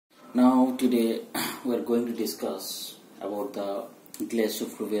Now today we are going to discuss about the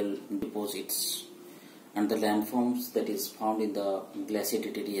glacio-fluvial deposits and the landforms that is found in the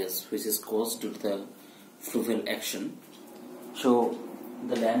glaciated areas which is caused due to the fluvial action. So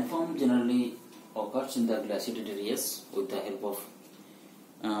the landform generally occurs in the glaciated areas with the help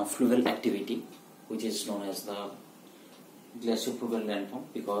of fluvial activity, which is known as the glacio-fluvial landform,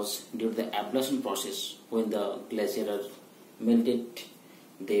 because due to the ablation process, when the glaciers are melted,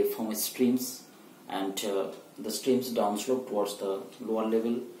 they form streams, and the streams downslope towards the lower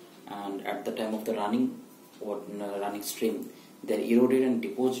level, and at the time of the running stream, they are eroded and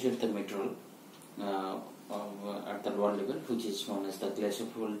deposited the material at the lower level, which is known as the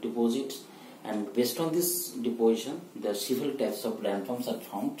glacio-fluvial deposits. And based on this deposition, the several types of landforms are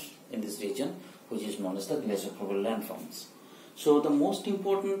found in this region, which is known as the glacio-fluvial landforms. So the most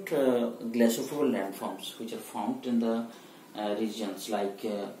important glacio-fluvial landforms which are found in the regions like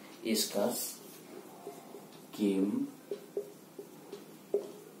Eskers, Kim,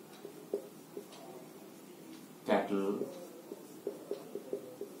 Cattle,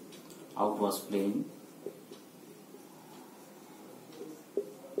 Outwash Plain.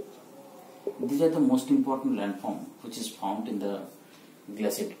 These are the most important landform which is found in the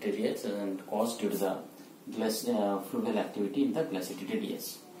glaciated areas and caused due to the fluvial activity in the glaciated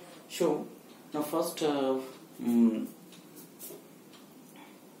areas. So now first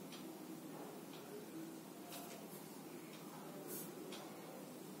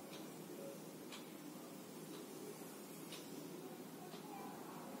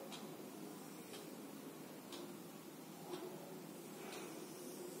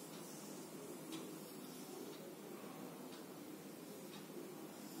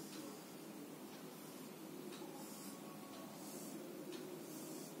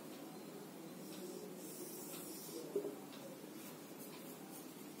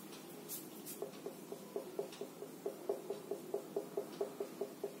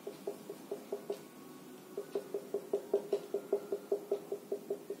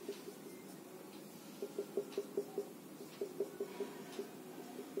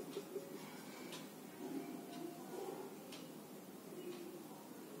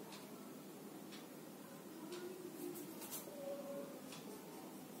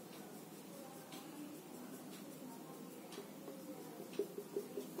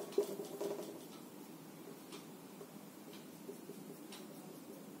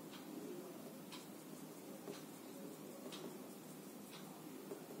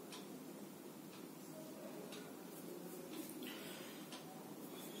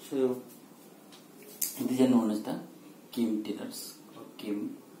So these are known as the Kim tillers or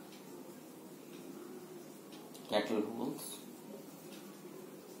Kim cattle holes.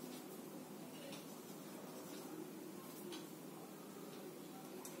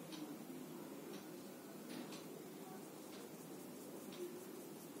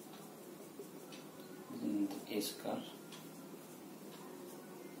 And Esker.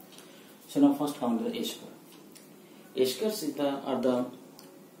 So now first come to the Esker. Eskers are the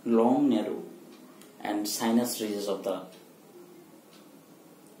long, narrow and sinuous ridges of the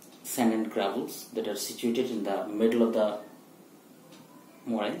sand and gravels that are situated in the middle of the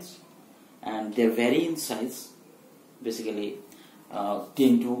moraines, and they vary in size, basically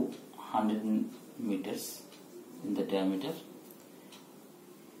 10 to 100 meters in the diameter.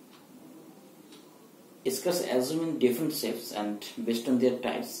 Eskers assume in different shapes, and based on their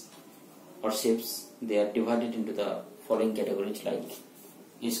types or shapes, they are divided into the following categories like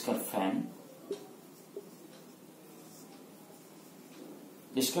Esker fan.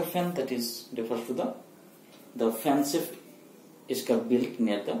 Esker fan, that is refers to the fan shaped esker built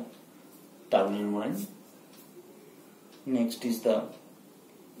near the terminal moraine. Next is the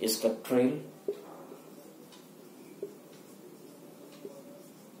esker trail.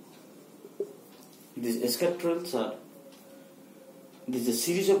 These esker trails are a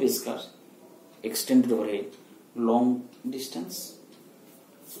series of eskers extended over a long distance.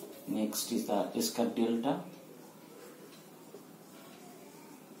 Next is the esker delta.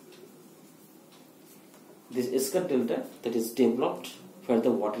 This esker delta that is developed where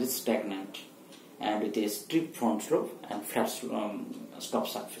the water is stagnant and with a steep front slope and flat top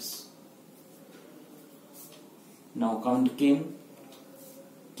surface. Now coming to Kim.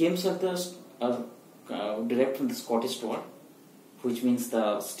 Kims are derived from the Scottish word, which means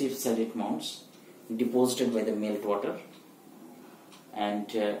the steep-sided mounds deposited by the meltwater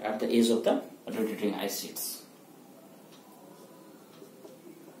and at the edge of the rotating ice sheets.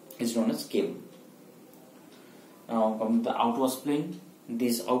 Is known as Kim. Now coming to the outwash plain.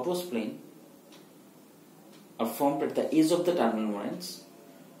 These outwash plain are formed at the edge of the terminal moraines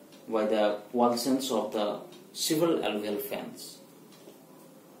by the coalescence of the several alluvial fans.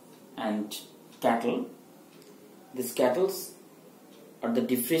 And cattle, these cattle are the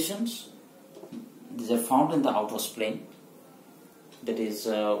depressions. These are found in the outermost plain, that is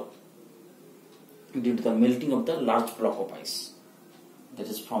due to the melting of the large block of ice that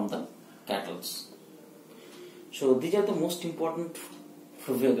is from the cattles. So these are the most important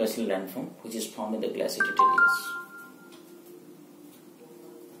fluvial glacial landform which is found in the glaciated areas.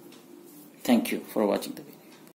 Thank you for watching the video.